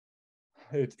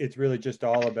it's really just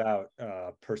all about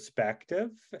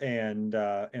perspective and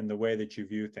the way that you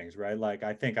view things, right? Like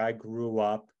I think I grew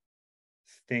up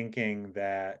thinking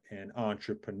that an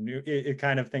entrepreneur, it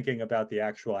kind of thinking about the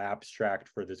actual abstract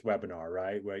for this webinar,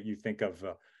 right? Where you think of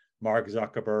Mark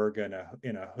Zuckerberg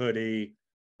in a hoodie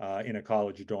in a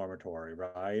college dormitory,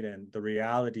 right? And the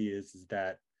reality is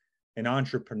that an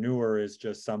entrepreneur is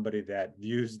just somebody that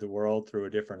views the world through a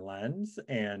different lens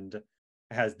and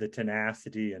has the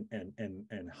tenacity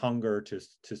and hunger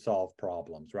to solve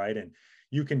problems, right? And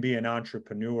you can be an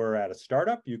entrepreneur at a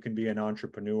startup, you can be an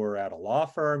entrepreneur at a law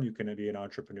firm, you can be an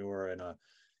entrepreneur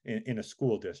in a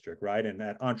school district, right? And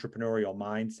that entrepreneurial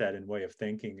mindset and way of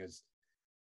thinking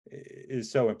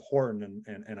is so important,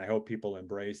 and I hope people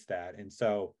embrace that. And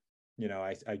so, you know,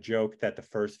 I joke that the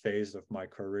first phase of my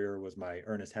career was my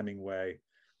Ernest Hemingway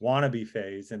wannabe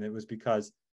phase, and it was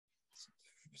because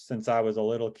since I was a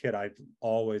little kid, I've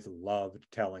always loved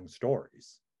telling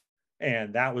stories.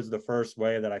 And that was the first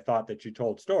way that I thought that you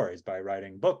told stories, by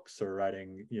writing books or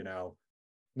writing, you know,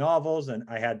 novels. And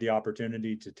I had the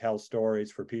opportunity to tell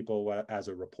stories for people as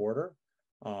a reporter.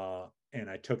 And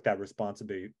I took that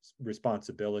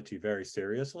responsibility very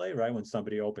seriously, right? When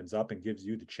somebody opens up and gives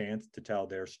you the chance to tell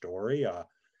their story,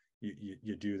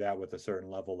 you do that with a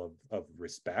certain level of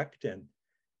respect. And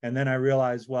then I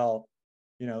realized, well,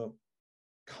 you know,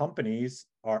 companies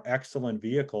are excellent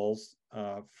vehicles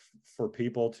for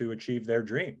people to achieve their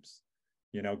dreams.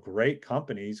 You know, great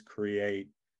companies create,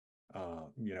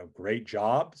 you know, great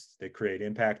jobs. They create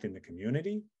impact in the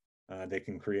community. They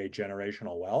can create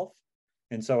generational wealth.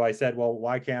 And so I said, well,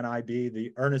 why can't I be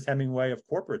the Ernest Hemingway of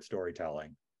corporate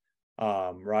storytelling?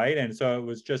 Right. And so it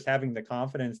was just having the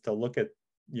confidence to look at,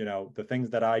 you know, the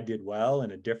things that I did well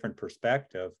in a different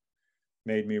perspective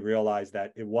made me realize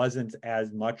that it wasn't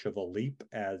as much of a leap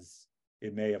as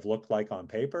it may have looked like on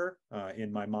paper.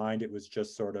 In my mind, it was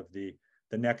just sort of the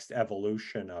next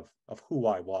evolution of who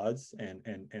I was and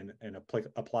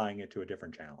applying it to a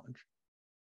different challenge.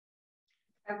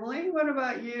 Emelie, what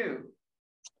about you?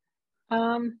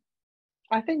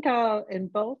 I think in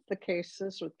both the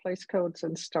cases with place codes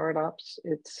and startups,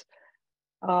 it's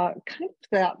kind of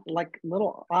that like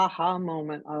little aha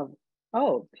moment of,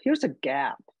 oh, here's a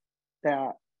gap,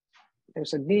 that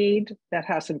there's a need that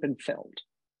hasn't been filled.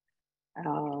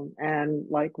 And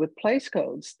like with place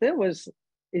codes,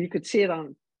 you could see it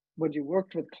on when you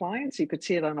worked with clients, you could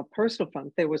see it on a personal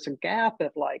front. There was a gap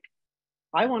of like,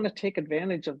 I want to take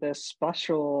advantage of this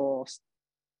special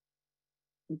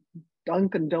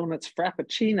Dunkin' Donuts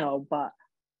Frappuccino, but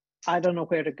I don't know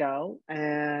where to go.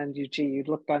 And you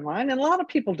looked online, and a lot of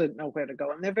people didn't know where to go,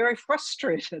 and they're very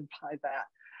frustrated by that.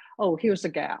 Oh, here's a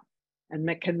gap, and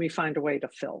can we find a way to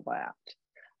fill that?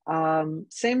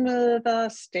 Same with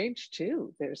stage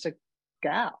 2. There's a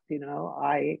gap. You know,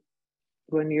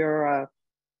 when you're a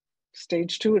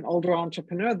stage 2, an older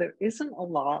entrepreneur, there isn't a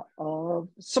lot of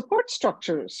support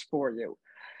structures for you.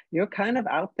 You're kind of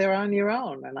out there on your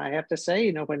own. And I have to say,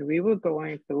 you know, when we were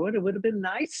going through it, it would have been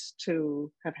nice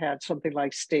to have had something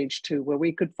like stage 2, where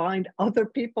we could find other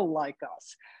people like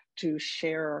us to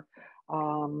share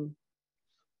our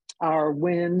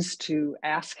wins, to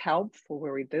ask help for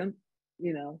where we didn't,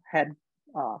 you know, had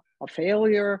a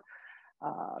failure,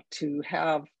 to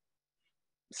have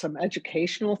some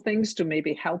educational things to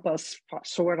maybe help us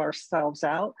sort ourselves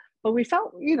out. But we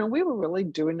felt, you know, we were really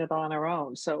doing it on our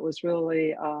own. So it was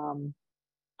really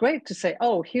great to say,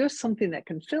 oh, here's something that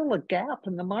can fill a gap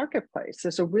in the marketplace.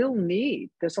 There's a real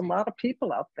need. There's a lot of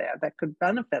people out there that could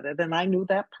benefit it. And I knew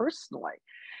that personally.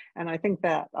 And I think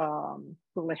that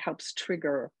really helps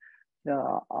trigger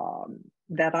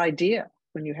that idea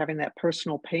when you're having that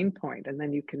personal pain point, and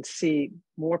then you can see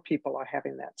more people are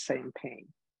having that same pain.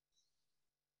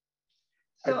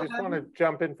 So, I just want to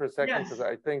jump in for a second, because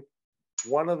I think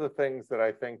one of the things that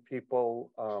I think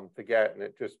people forget, and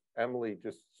Emelie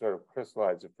just sort of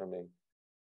crystallized it for me,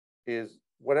 is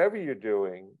whatever you're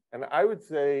doing, and I would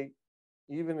say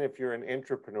even if you're an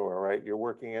entrepreneur, right, you're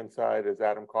working inside, as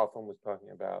Adam Coughlin was talking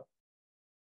about,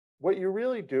 what you're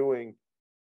really doing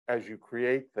as you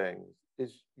create things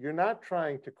is you're not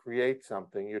trying to create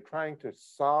something, you're trying to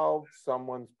solve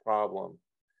someone's problem.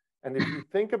 And if you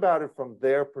think about it from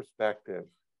their perspective,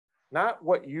 not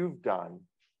what you've done,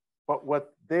 but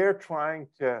what they're trying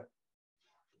to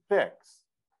fix,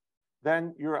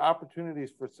 then your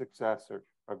opportunities for success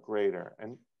are greater.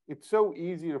 And it's so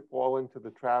easy to fall into the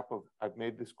trap of, I've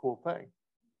made this cool thing.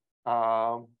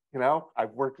 You know,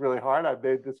 I've worked really hard, I've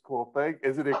made this cool thing.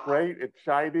 Isn't it great? It's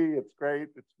shiny, it's great,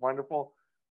 it's wonderful.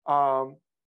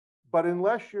 But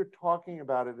unless you're talking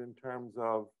about it in terms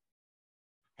of,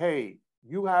 hey,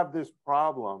 you have this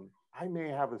problem, I may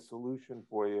have a solution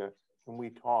for you. Can we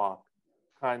talk?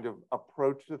 Kind of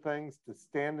approach to things, to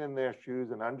stand in their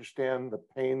shoes and understand the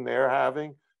pain they're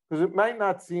having, because it might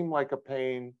not seem like a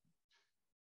pain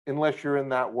unless you're in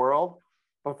that world.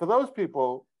 But for those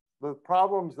people, the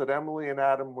problems that Emelie and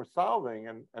Adam were solving,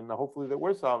 and hopefully that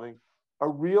we're solving, are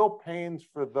real pains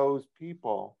for those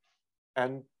people.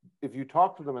 And if you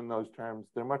talk to them in those terms,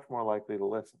 they're much more likely to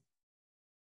listen.